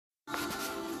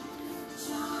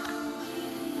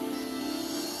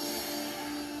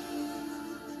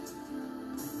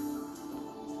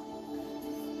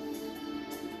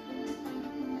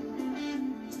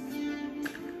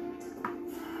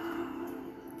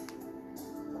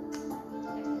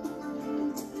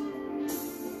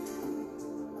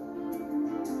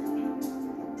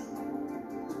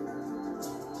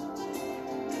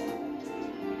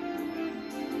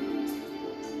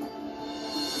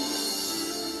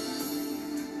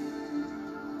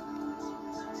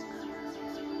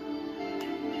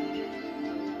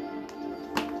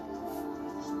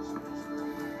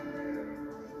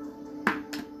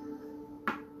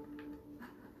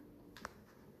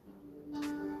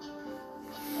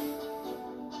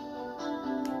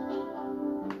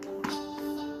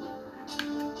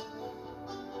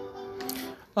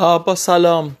با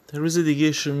سلام، روز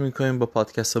دیگه شروع میکنیم با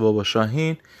پادکست بابا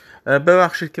شاهین.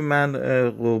 ببخشید که من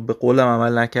به قولم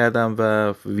عمل نکردم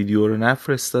و ویدیو رو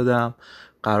نفرستادم.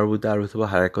 قرار بود در رابطه با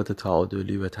حرکات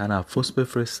تعادلی و تنفس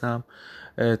بفرستم.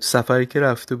 تو سفری که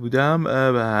رفته بودم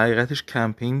به حقیقتش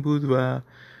کمپینگ بود و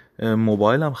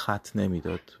موبایلم خط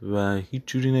نمیداد و هیچ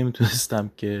جوری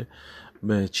نمیتونستم که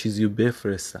چیزی رو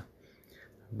بفرستم.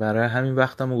 برای همین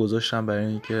وقتم رو گذاشتم برای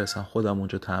اینکه اصلا خودم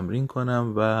اونجا تمرین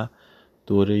کنم و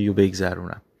دوره رو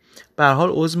بگذرونم. به هر حال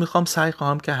عذر میخوام، سعی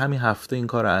خواهم که همین هفته این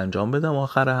کار رو انجام بدم،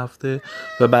 آخر هفته،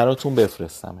 و براتون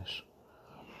بفرستمش.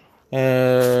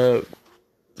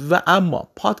 و اما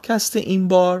پادکست این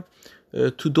بار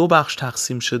تو دو بخش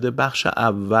تقسیم شده. بخش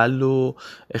اول رو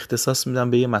اختصاص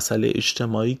میدم به یه مسئله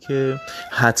اجتماعی که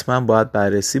حتما باید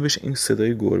بررسی بشه. این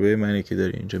صدای گربه منه که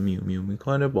داره اینجا میو میو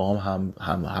میکنه، با هم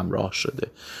همراه شده.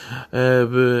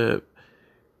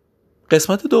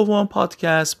 قسمت دوم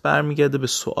پادکست برمیگرده به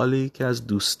سوالی که از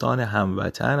دوستان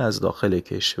هموطن از داخل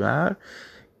کشور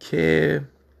که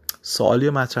سوالی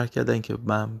مطرح کردن که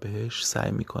من بهش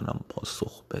سعی میکنم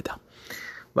پاسخ بدم.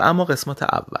 و اما قسمت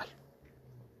اول،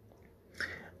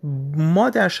 ما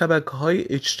در شبکه‌های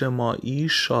اجتماعی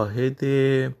شاهد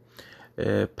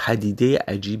پدیده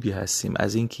عجیبی هستیم،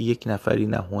 از اینکه یک نفری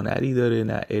نه هنری داره،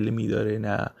 نه علمی داره،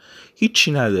 نه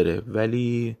هیچی نداره،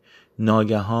 ولی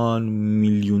ناگهان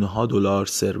میلیون ها دلار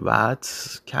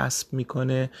ثروت کسب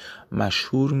میکنه،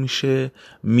 مشهور میشه،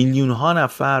 میلیون ها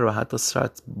نفر و حتی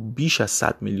بیش از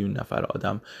 100 میلیون نفر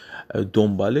آدم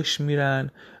دنبالش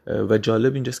میرن. و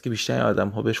جالب اینجاست که بیشتر آدم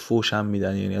ها بهش فوش هم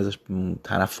میدن، یعنی ازش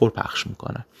تنفر پخش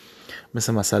میکنن.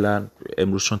 مثلا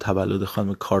امروز چون تولد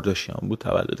خانم کارداشیان بود،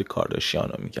 تولد کارداشیان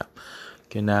رو میگم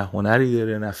که نه هنری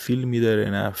داره، نه فیلمی داره،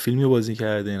 نه فیلمی بازی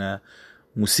کرده، نه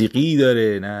موسیقی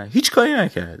داره، نه هیچ کاری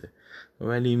نکرده،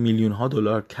 ولی میلیون ها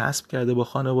دلار کسب کرده با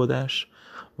خانواده‌اش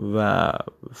و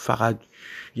فقط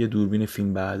یه دوربین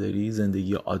فیلم برداری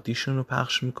زندگی عادیشون رو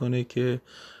پخش میکنه که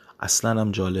اصلا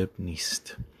هم جالب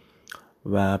نیست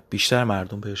و بیشتر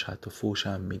مردم بهش حتی فوش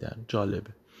هم میدن. جالبه.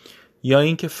 یا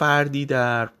اینکه فردی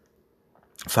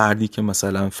که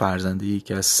مثلا فرزنده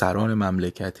یکی از سران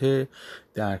مملکته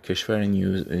در کشور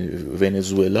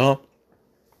ونزوئلا،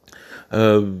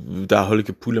 در حالی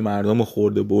که پول مردم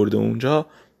خورده برده اونجا،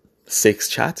 سکس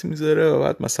چت میذاره و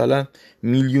بعد مثلا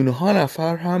میلیون ها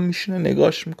نفر هم میشینن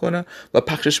نگاش میکنن و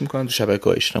پخشش میکنن تو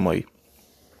شبکه‌های اجتماعی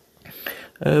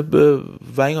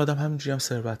و این آدم همینجوری هم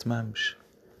ثروتمند میشه.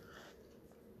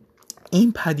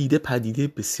 این پدیده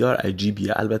بسیار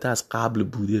عجیبیه. البته از قبل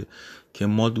بوده که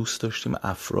ما دوست داشتیم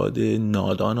افراد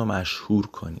نادان رو مشهور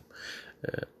کنیم.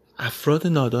 افراد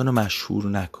نادان رو مشهور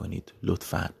نکنید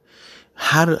لطفاً.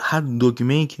 هر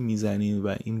دگمه‌ای که میزنید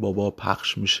و این بابا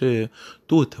پخش میشه،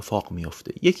 دو اتفاق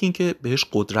میفته. یکی این که بهش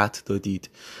قدرت دادید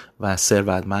و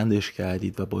ثروتمندش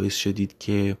کردید و باعث شدید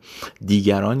که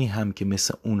دیگرانی هم که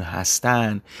مثل اون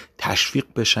هستن تشویق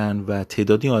بشن و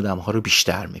تعدادی آدم ها رو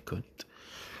بیشتر میکنید.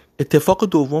 اتفاق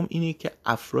دوم اینه که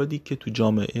افرادی که تو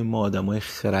جامعه ما آدمای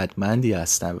خردمندی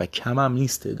هستن و کم هم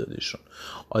نیست تعدادشون،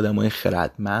 آدمای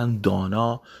خردمند،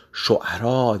 دانا،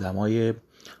 شعرا،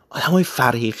 آدمای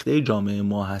فرهیخته جامعه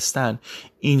ما هستن،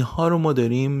 اینها رو ما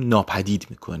داریم ناپدید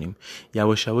میکنیم.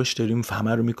 یواش یواش داریم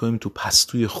همه رو میکنیم تو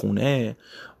پستوی خونه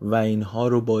و اینها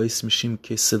رو باعث میشیم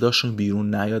که صداشون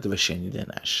بیرون نیاد و شنیده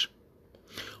نشه.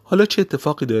 حالا چه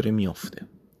اتفاقی داره میفته؟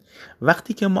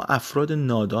 وقتی که ما افراد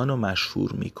نادان رو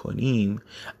مشهور میکنیم،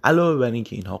 علاوه بر این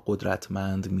که اینها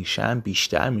قدرتمند میشن،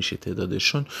 بیشتر میشه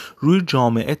تعدادشون، روی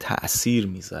جامعه تأثیر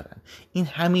میذارن. این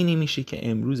همینی میشه که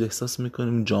امروز احساس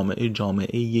میکنیم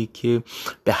جامعه که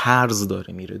به هرز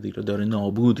داره میره، داره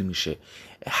نابود میشه.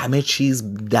 همه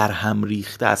چیز در هم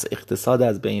ریخته است، اقتصاد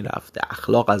از بین رفته،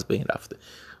 اخلاق از بین رفته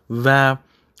و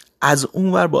از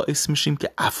اونور باعث میشیم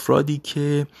که افرادی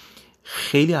که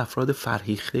خیلی افراد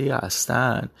فرهیخته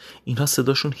هستن، اینها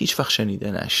صداشون هیچ وقت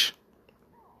شنیده نشه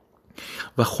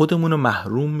و خودمون رو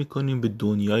محروم میکنیم به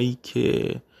دنیایی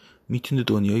که میتونه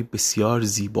دنیای بسیار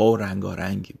زیبا و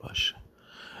رنگارنگی باشه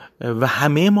و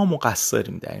همه ما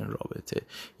مقصریم در این رابطه.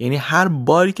 یعنی هر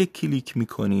باری که کلیک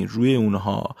میکنی روی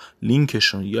اونها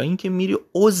لینکشون، یا اینکه میری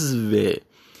عضو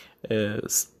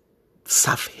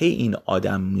صفحه این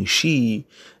آدم میشی،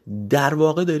 در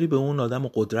واقع داری به اون آدم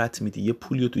قدرت میدی، یه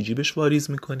پولی رو تو جیبش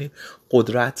واریز میکنی،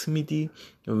 قدرت میدی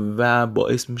و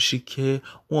باعث میشی که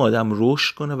اون آدم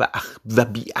رشد کنه و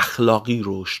بی اخلاقی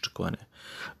رشد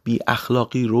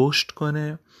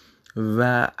کنه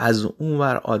و از اون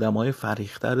ور آدمای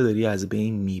فریخته رو داری از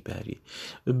بین میبری.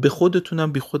 به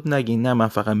خودتونم بی خود نگین نه من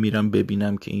فقط میرم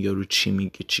ببینم که این یارو چی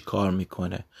میگه، چی کار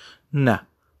میکنه. نه،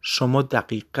 شما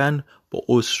دقیقاً با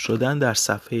عضو شدن در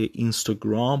صفحه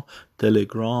اینستاگرام،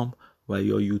 تلگرام و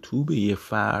یا یوتیوب یک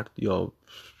فرد یا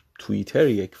توییتر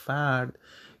یک فرد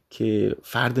که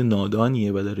فرد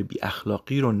نادانیه و داره بی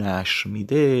اخلاقی رو نشر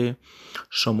میده،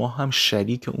 شما هم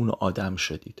شریک اون آدم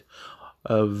شدید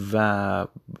و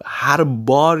هر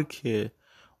بار که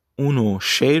اونو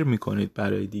شیر میکنید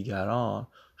برای دیگران،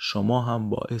 شما هم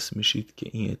باعث میشید که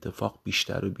این اتفاق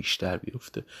بیشتر و بیشتر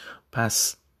بیفته.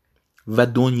 پس و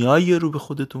دنیایی رو به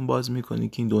خودتون باز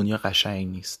میکنید که این دنیا قشنگ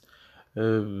نیست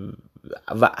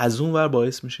و از اون ور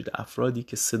باعث میشید افرادی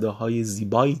که صداهای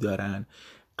زیبایی دارن،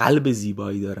 قلب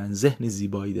زیبایی دارن، ذهن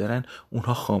زیبایی دارن،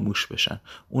 اونها خاموش بشن.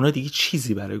 اونها دیگه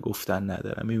چیزی برای گفتن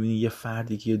ندارن. میبینی یه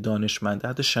فردی که دانشمنده،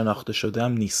 حتی شناخته شده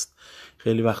هم نیست.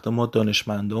 خیلی وقتا ما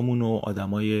دانشمندامون و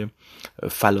آدمای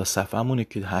فلاسفه‌مون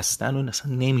که هستن و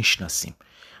اصلا نمیشناسیم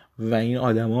و این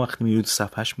آدما وقتی میرید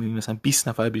صفحش میبینید مثلا 20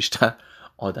 نفر بیشتر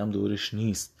آدم دورش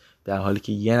نیست، در حالی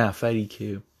که یه نفری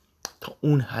که تا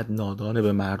اون حد نادانه،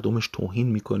 به مردمش توهین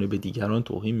میکنه، به دیگران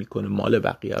توهین میکنه، مال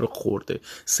بقیه رو خورده،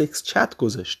 سکس چت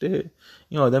گذاشته،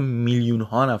 این آدم میلیون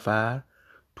ها نفر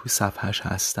توی صفحش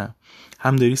هستن.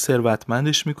 هم داری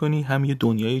ثروتمندش میکنی، هم یه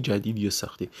دنیای جدیدی رو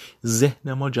ساختی.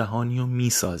 ذهن ما جهانی رو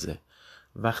میسازه.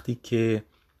 وقتی که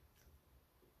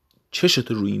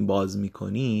چشتو روی این باز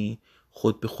میکنی،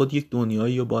 خود به خود یک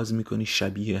دنیایی رو باز میکنی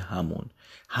شبیه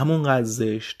همون قد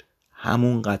زشت،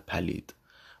 همون قد پلید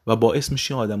و باعث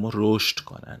میشه آدم ها رشد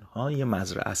کنن. یه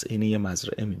مزرعه است، اینه یه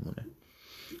مزرعه میمونه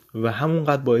و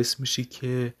همونقدر باعث میشه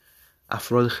که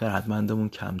افراد خردمندمون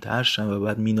کمتر شن و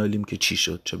بعد مینالیم که چی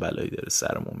شد، چه بلایی داره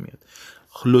سرمون میاد.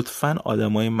 لطفاً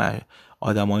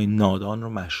آدمای نادان رو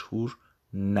مشهور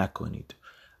نکنید.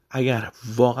 اگر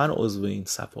واقعا عضو این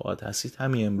صفحات هستید،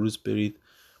 همین امروز برید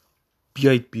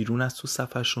بیایید بیرون از تو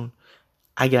صفحشون.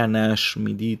 اگر نشر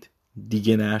میدید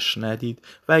دیگه نشر ندید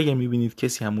و اگر میبینید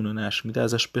کسی همونو نشر میده،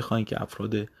 ازش بخواین که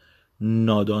افراد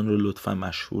نادان رو لطفا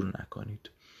مشهور نکنید،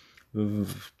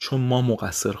 چون ما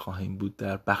مقصر خواهیم بود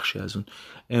در بخشی از اون.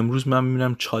 امروز من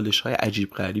میبینم چالش های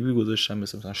عجیب غریبی گذاشتم،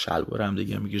 مثلا شلوار هم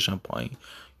دیگه میکشن پایین،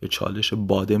 یا چالش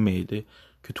باده معده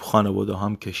که تو خانواده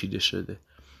هم کشیده شده.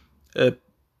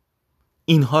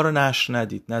 اینها رو نشر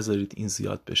ندید، نذارید این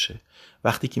زیاد بشه.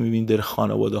 وقتی که میبینید در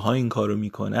خانواده ها این کارو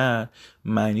میکنن،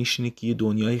 معنیش اینه که یه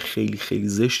دنیای خیلی خیلی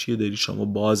زشتیه داری شما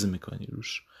باز میکنی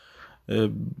روش.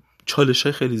 چالش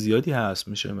های خیلی زیادی هست،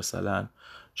 میشه مثلا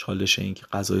چالش این که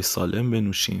غذای سالم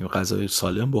بنوشیم، غذای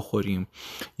سالم بخوریم،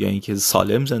 یا اینکه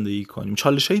سالم زندگی کنیم.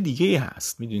 چالش های دیگه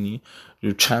هست، میدونی،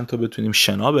 چند تا بتونیم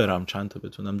شنا برم، چند تا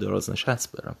بتونم دراز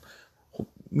نشست برم. خب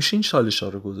میشه این چالش ها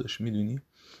رو گذاشت، میدونی.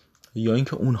 یا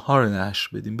اینکه اونها رو نشر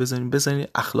بدیم، بزنین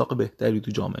اخلاق بهتری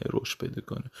تو جامعه رشد پیدا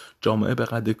کنه. جامعه به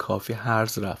قدر کافی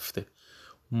هرز رفته،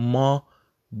 ما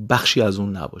بخشی از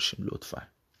اون نباشیم لطفا.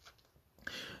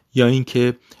 یا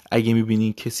اینکه اگه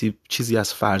میبینین کسی چیزی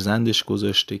از فرزندش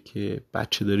گذاشته که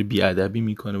بچه داره بیادبی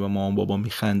میکنه و مامان بابا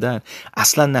میخندن،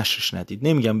 اصلا نشرش ندید.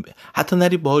 نمیگم حتی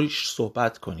نرید باهاش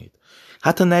صحبت کنید،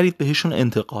 حتی نرید بهشون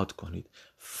انتقاد کنید،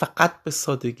 فقط به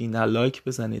سادگی نه لایک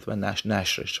بزنید و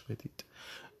نشرش بدید.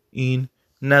 این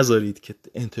نذارید که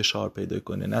انتشار پیدا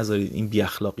کنه، نذارید این بی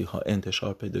اخلاقی ها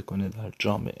انتشار پیدا کنه در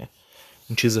جامعه.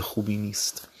 این چیز خوبی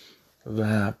نیست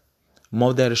و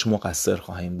ما درش مقصر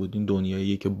خواهیم بود. این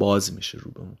دنیاییه که باز میشه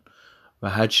رو بهمون و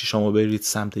هرچی شما برید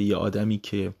سمت یه آدمی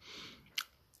که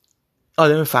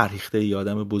آدم فرهیخته، یه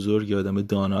آدم بزرگ، یه آدم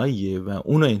داناییه و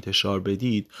اونو انتشار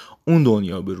بدید، اون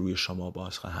دنیا به روی شما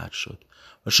باز خواهد شد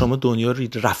و شما دنیا رو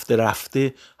رفته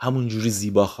رفته همونجوری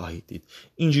زیبا خواهید دید.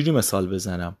 اینجوری مثال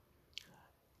بزنم،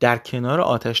 در کنار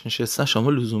آتش نشستن شما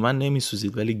لزوما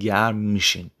نمیسوزید ولی گرم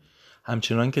میشین.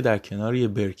 همچنان که در کنار یه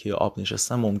برکه آب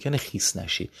نشستن ممکنه خیس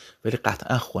نشی ولی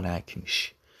قطعا خنک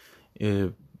میشی.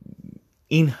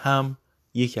 این هم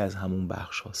یکی از همون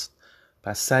بخش هاست.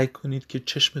 پس سعی کنید که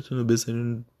چشمتون رو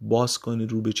بذارین باز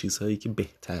کنید رو به چیزهایی که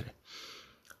بهتره.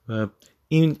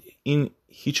 این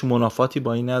هیچ منافاتی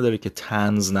با این نداره که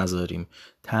طنز نذاریم.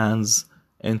 طنز،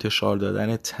 انتشار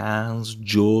دادن طنز،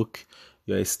 جوک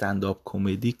یا استندآپ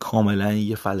کمدی کاملا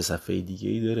یه فلسفه دیگه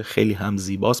ای داره، خیلی هم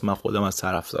زیباست. من خودم از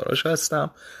طرفداراش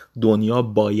هستم. دنیا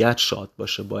باید شاد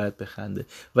باشه، باید بخنده،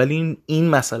 ولی این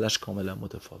مسئلهش کاملا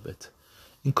متفاوته.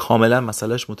 این کاملا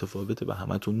مسئلهش متفاوته و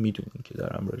همتون میدونین که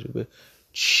دارم راجع به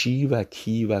چی و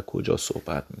کی و کجا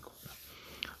صحبت میکنم.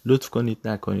 لطف کنید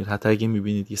نکنید، حتی اگه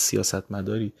میبینید یه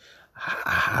سیاستمداری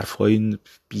حرفای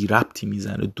بی ربطی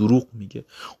میزنه، دروغ میگه،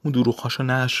 اون دروغهاشو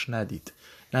نشر ندید.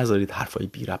 نذارید حرفای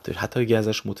بی ربط، حتی اگه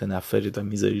ازش متنفرید و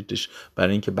میذاریدش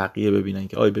برای اینکه بقیه ببینن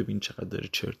که آی ببین چقدر داره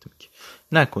چرت میگه،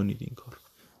 نکنید این کار.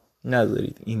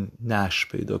 نذارید این نشر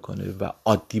پیدا کنه و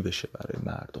عادی بشه برای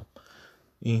مردم.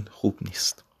 این خوب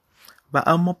نیست. و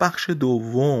اما بخش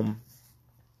دوم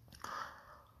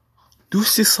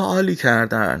دوستی سوالی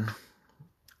کردن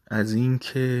از این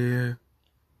که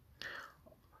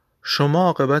شما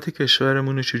عاقبت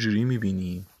کشورمون رو چجوری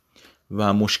میبینی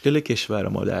و مشکل کشور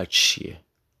ما در چیه؟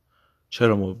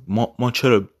 چرا ما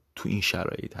چرا تو این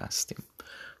شرایط هستیم؟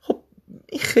 خب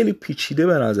این خیلی پیچیده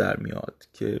به نظر میاد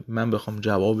که من بخوام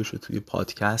جوابش رو توی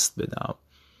پادکست بدم،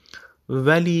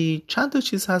 ولی چند تا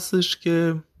چیز هستش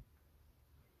که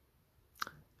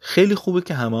خیلی خوبه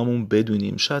که هممون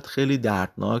بدونیم. شاید خیلی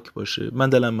دردناک باشه، من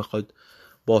دلم میخواد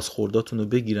بازخورداتون رو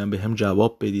بگیرم، به هم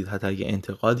جواب بدید، حتی اگه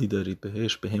انتقادی دارید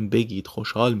بهش به هم بگید،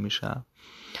 خوشحال میشم.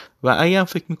 و اگه هم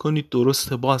فکر میکنید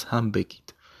درسته باز هم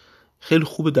بگید. خیلی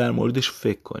خوبه در موردش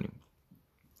فکر کنیم.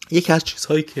 یکی از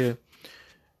چیزهایی که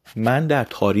من در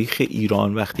تاریخ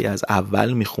ایران وقتی از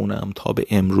اول میخونم تا به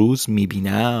امروز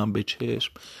میبینم به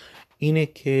چشم اینه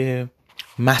که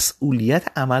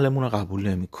مسئولیت عملمون رو قبول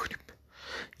نمیکنیم.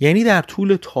 یعنی در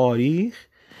طول تاریخ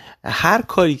هر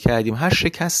کاری کردیم، هر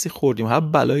شکستی خوردیم، هر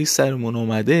بلایی سرمون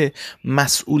اومده،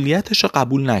 مسئولیتش رو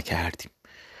قبول نکردیم.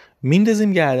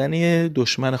 میندازیم گردن یه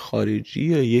دشمن خارجی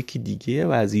یا یکی دیگه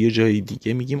و از یه جای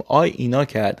دیگه میگیم آی اینا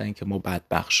کردن که ما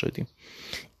بدبخت شدیم.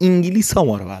 انگلیس ها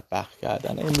ما رو بدبخت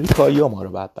کردن، امریکایی ها ما رو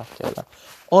بدبخت کردن،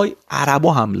 آی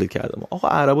عربا حمله کردن. آقا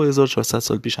عربا 1400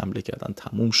 سال پیش حمله کردن،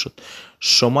 تموم شد.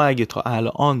 شما اگه تا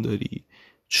الان داری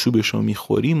چوبشو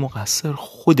میخوری مقصر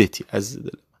خودتی عزیز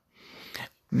دل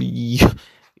من.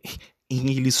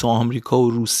 انگلیس و آمریکا و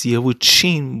روسیه و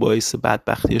چین باعث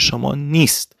بدبختی شما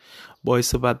نیست.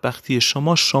 باعث بدبختی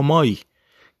شمایی.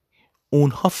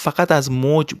 اونها فقط از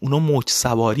موج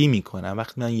سواری میکنن.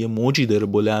 وقتی من یه موجی داره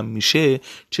بلند میشه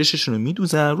چششونو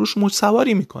میدوزن روش، موج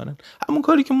سواری میکنن. همون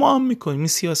کاری که ما هم میکنیم، این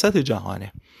سیاست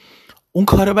جهانه. اون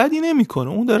کار بدی نمیکنه،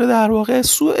 اون داره در واقع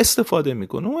سوء استفاده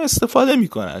میکنه. اون استفاده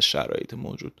میکنه از شرایط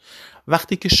موجود.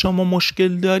 وقتی که شما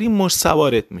مشکل داری موج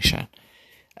سوارت میشن،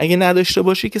 اگه نداشته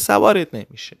باشی که سوارت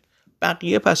نمیشه.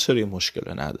 بقیه پس چرا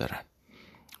مشکل ندارن؟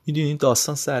 میدونید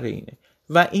داستان سر اینه.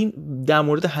 و این در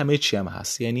مورد همه چی هم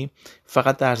هست. یعنی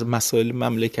فقط در مسائل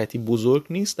مملکتی بزرگ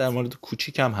نیست، در مورد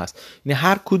کوچیک هم هست. یعنی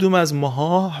هر کدوم از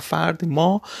ماها، فرد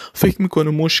ما فکر میکنه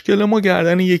مشکل ما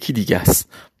گردن یکی دیگه است.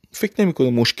 فکر نمیکنه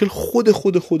مشکل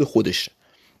خودشه.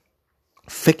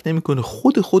 فکر نمیکنه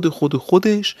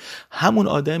خودش همون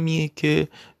آدمیه که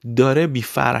داره بی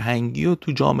فرهنگی و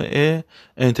تو جامعه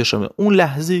انتشار میده. اون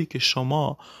لحظه‌ای که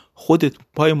شما خودت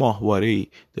پای ماهواره‌ای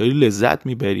داری لذت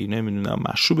میبری، نمیدونم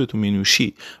مشروبتون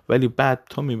مینوشی، ولی بعد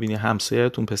تا میبینی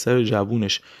همسایه‌تون پسر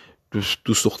جوونش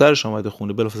دوست دخترش اومده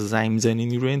خونه بلافاصله زنگ میزنی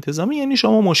نیروی انتظامی، یعنی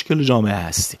شما مشکل جامعه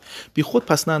هستی. بی خود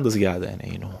پس ننداز گردن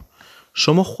اینو.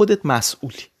 شما خودت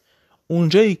مسئولی.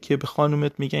 اونجایی که به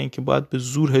خانومت میگن که باید به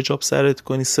زور حجاب سرت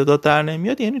کنی صدا در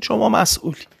نمیاد، یعنی شما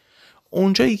مسئولی.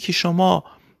 اونجایی که شما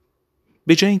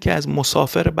به جای اینکه از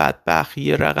مسافر بدبخت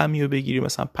یه رقمی رو بگیری،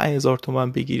 مثلا 5000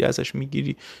 تومان بگیری ازش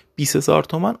میگیری 20000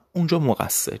 تومان، اونجا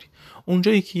مقصری.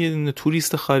 اونجایی که یه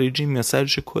توریست خارجی میاد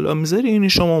سرش کلاه میذاری، یعنی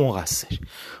شما مقصری.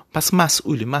 پس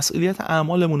مسئولیت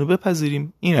اعمالمون رو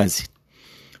بپذیریم. این از این.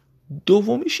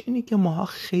 دومیش اینه که ما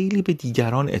خیلی به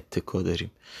دیگران اتکا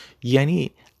داریم.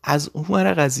 یعنی از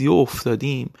اون قضیه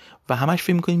افتادیم و همش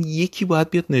فکر میکنیم یکی باید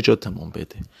بیاد نجاتمون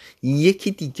بده،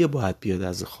 یکی دیگه باید بیاد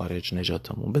از خارج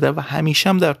نجاتمون بده. و همیشه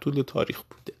هم در طول تاریخ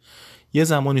بوده. یه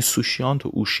زمانی سوشیانت و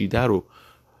اوشیده رو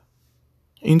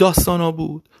این داستانا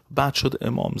بود، بعد شد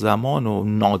امام زمان و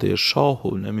نادرشاه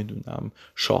و نمیدونم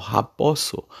شاه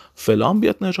عباس و فلان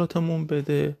بیاد نجاتمون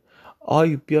بده،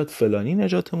 آی بیاد فلانی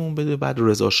نجاتمون بده، بعد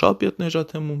رضا شاه بیاد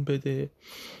نجاتمون بده،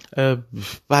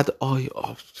 بعد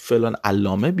فلان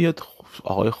علامه بیاد،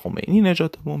 آقای خمینی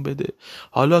نجاتمون بده،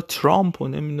 حالا ترامپ و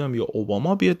نمیدونم یا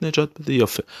اوباما بیاد نجات بده، یا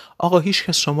آقا هیچ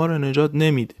کس شما رو نجات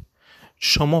نمیده.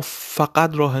 شما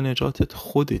فقط راه نجاتت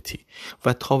خودتی.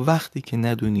 و تا وقتی که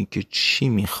ندونی که چی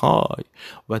میخوای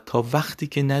و تا وقتی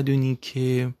که ندونی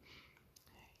که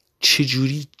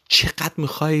چجوری چقدر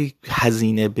میخوای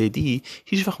هزینه بدی،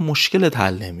 هیچ وقت مشکلت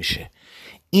حل نمیشه.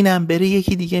 اینم بره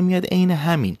یکی دیگه میاد عین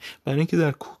همین. برای اینکه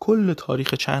در کل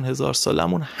تاریخ چند هزار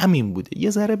سالمون همین بوده، یه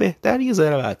ذره بهتر یه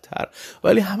ذره بدتر،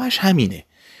 ولی همش همینه.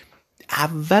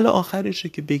 اول آخرشه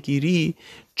که بگیری،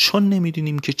 چون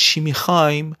نمیدونیم که چی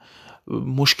میخوایم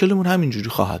مشکلمون همینجوری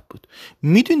خواهد بود.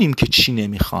 میدونیم که چی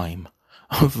نمیخوایم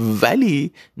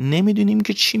ولی نمیدونیم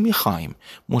که چی میخوایم.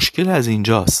 مشکل از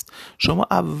اینجاست. شما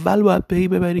اول باید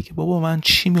ببری که بابا من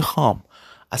چی میخوام،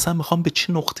 اصلا میخوام به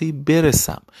چه نقطه‌ای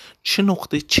برسم،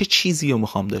 چه چیزی رو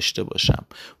میخوام داشته باشم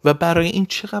و برای این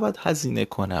چقدر باید هزینه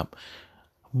کنم.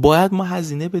 باید ما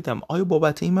هزینه بدم. آیا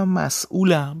بابت این من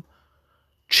مسئولم؟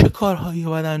 چه کارهایی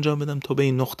باید انجام بدم تا به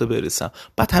این نقطه برسم؟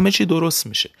 بعد همه چی درست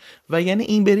میشه. و یعنی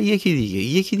این بره یکی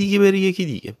دیگه بره یکی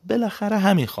دیگه، بالاخره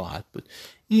همین خواهد بود.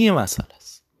 این یه مسئله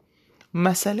است.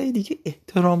 مسئله دیگه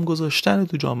احترام گذاشتن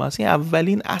تو جامعه است. این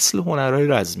اولین اصل هنرهای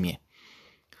رزمیه.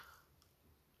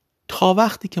 تا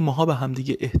وقتی که ماها به هم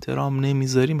دیگه احترام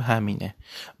نمیذاریم همینه.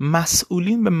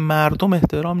 مسئولین به مردم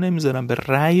احترام نمیذارن، به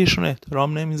رأیشون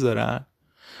احترام نمیذارن،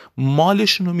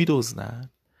 مالشون رو میدزدن،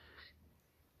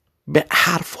 به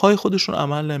حرفهای خودشون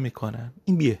عمل نمیکنن.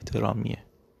 این بی احترامیه.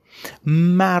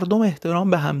 مردم احترام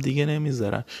به هم دیگه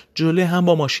نمیذارن، جلوی هم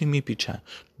با ماشین میپیچن،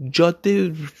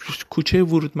 جاده کوچه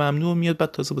ورود ممنوع میاد،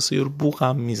 بعد تازه واسه یارو بوق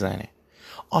هم میزنه،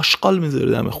 آشغال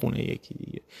میذاره دم خونه یکی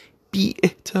دیگه. بی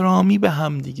احترامی به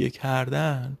هم دیگه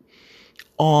کردن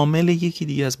عامل یکی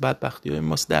دیگه از بدبختی‌های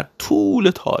ماست در طول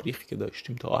تاریخ که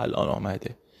داشتیم تا الان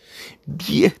آمده.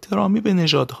 بی احترامی به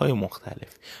نژادهای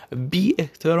مختلف، بی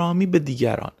احترامی به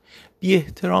دیگران، بی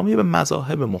احترامی به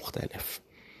مذاهب مختلف.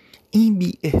 این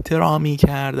بی احترامی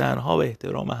کردن ها و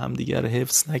احترام همدیگر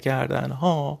حفظ نکردن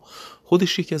ها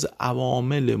خودش یکی از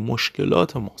عوامل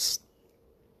مشکلات ماست.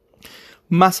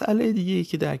 مسئله دیگه ای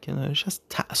که در کنارش هست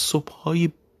تعصب های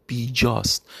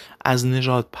بیجاست. از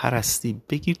نژاد پرستی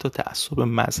بگیر تا تعصب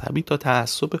مذهبی تا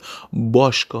تعصب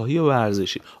باشگاهی و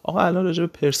ورزشی. آقا الان راجع به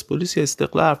پرسپولیس یا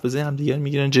استقلال حرف بزنی همدیگر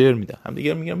میگیرن جر میدن،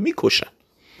 همدیگر میگیرن میکشن.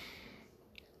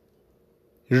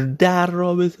 در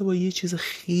رابطه با یه چیز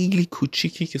خیلی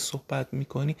کوچیکی که صحبت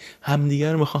میکنی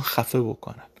همدیگر رو میخوان خفه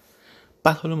بکنن.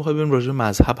 بعد حالا میخوای بریم راجع به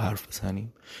مذهب حرف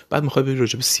بزنیم، بعد میخوای بریم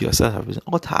راجع به سیاست حرف بزنیم.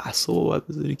 آقا تعصب رو باید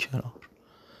بذاری کنار.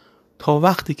 تا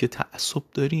وقتی که تعصب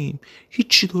داریم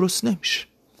هیچی درست نمیشه.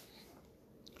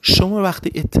 شما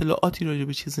وقتی اطلاعاتی راجع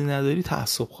به چیزی نداری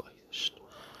تعصب خواهی داشت.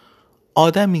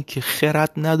 آدمی که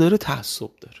خرد نداره تعصب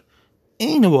داره.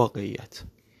 این واقعیت.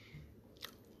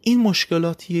 این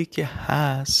مشکلاتیه که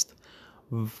هست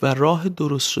و راه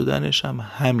درست شدنش هم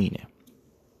همینه.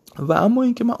 و اما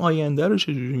اینکه من آینده رو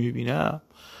چجوری میبینم،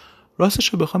 راستش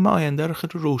رو بخوام من آینده رو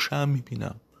خیلی روشن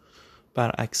میبینم،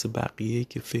 برعکس بقیه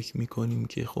که فکر میکنیم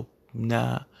که خب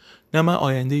نه من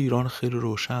آینده ایران خیلی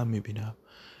روشن میبینم.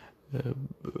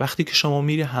 وقتی که شما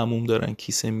میری حموم دارن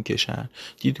کیسه میکشن،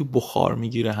 دیدی بخار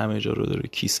میگیره همه جا رو داره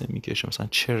کیسه میکشه، مثلا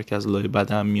چرک از لای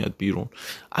بدن میاد بیرون.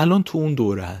 الان تو اون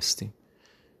دوره هستیم،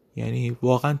 یعنی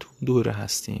واقعا تو اون دوره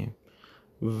هستیم.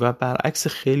 و برعکس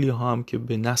خیلی ها هم که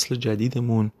به نسل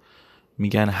جدیدمون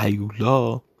میگن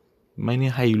هیولا، من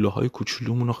این هیولاهای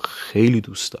کوچولومون رو خیلی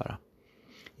دوست دارم.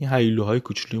 این هیولاهای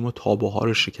کوچولومون تابوها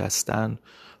رو شکستن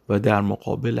و در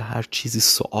مقابل هر چیزی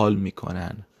سوال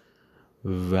میکنن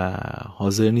و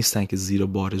حاضر نیستن که زیر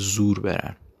بار زور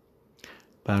برن.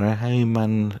 برای همین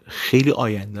من خیلی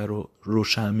آینده رو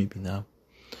روشن میبینم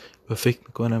و فکر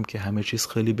میکنم که همه چیز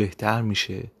خیلی بهتر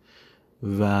میشه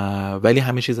ولی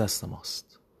همه چیز دست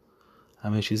ماست.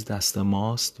 همه چیز دست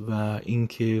ماست و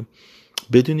اینکه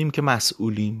بدونیم که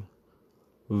مسئولیم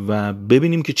و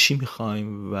ببینیم که چی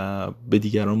میخوایم و به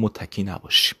دیگران متکی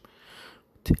نباشیم.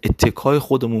 اتکای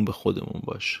خودمون به خودمون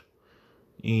باشه.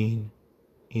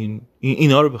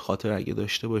 اینا رو به خاطر اگه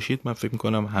داشته باشید من فکر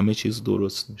میکنم همه چیز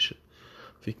درست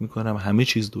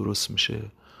میشه.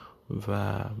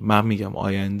 و من میگم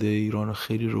آینده ایران رو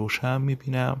خیلی روشن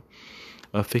میبینم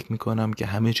و فکر میکنم که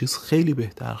همه چیز خیلی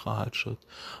بهتر خواهد شد.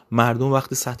 مردم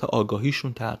وقتی سطح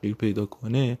آگاهیشون تغییر پیدا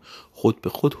کنه خود به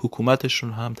خود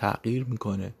حکومتشون هم تغییر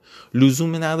میکنه.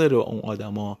 لزومی نداره اون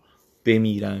آدما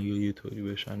بمیرن یا یه طوری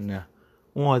بشن، نه،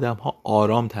 اون آدم ها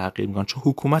آرام تغییر میکنن چون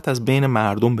حکومت از بین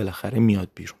مردم بالاخره میاد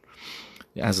بیرون.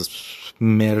 از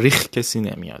مریخ کسی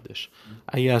نمیادش.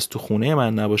 اگه از تو خونه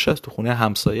من نباشه از تو خونه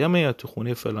همسایه میاد، تو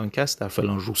خونه فلان کس در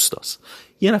فلان روستاست،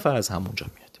 یه نفر از همونجا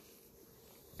میاد.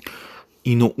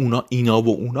 اینا و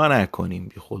اونا نکنیم،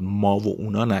 بی خود ما و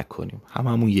اونا نکنیم،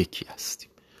 هممون یکی هستیم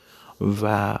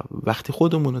و وقتی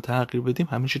خودمون رو تغییر بدیم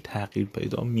همه چی تغییر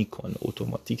پیدا میکنه،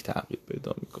 اتوماتیک تغییر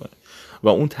پیدا میکنه و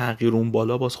اون تغییر اون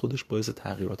بالا باز خودش باعث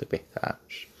تغییرات بهتر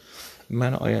میشه.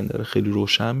 من آینده رو خیلی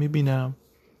روشن میبینم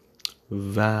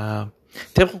و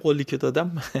طبق قولی که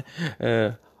دادم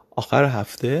آخر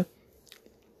هفته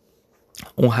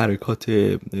اون حرکات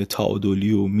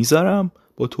تعادلی رو میذارم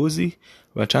با توضیح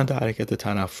و چند تا حرکت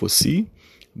تنفسی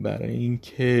برای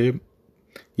اینکه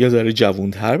یه ذره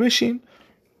جوان‌تر بشین.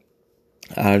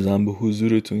 عرضم به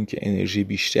حضورتون که انرژی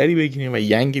بیشتری بگیرین و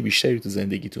ینگ بیشتری تو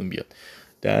زندگیتون بیاد.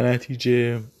 در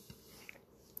نتیجه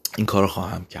این کارو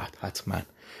خواهم کرد. حتما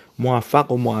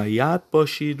موفق و مؤید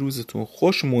باشید. روزتون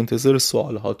خوش. منتظر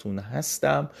سوالهاتون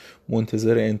هستم،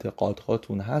 منتظر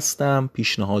انتقادهاتون هستم،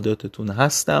 پیشنهاداتتون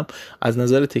هستم. از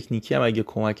نظر تکنیکی هم اگه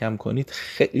کمکم کنید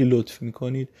خیلی لطف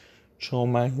میکنید چون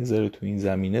من یه ذره تو این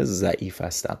زمینه ضعیف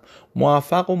هستم.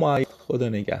 موفق و مؤید. خدا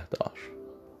نگهدار.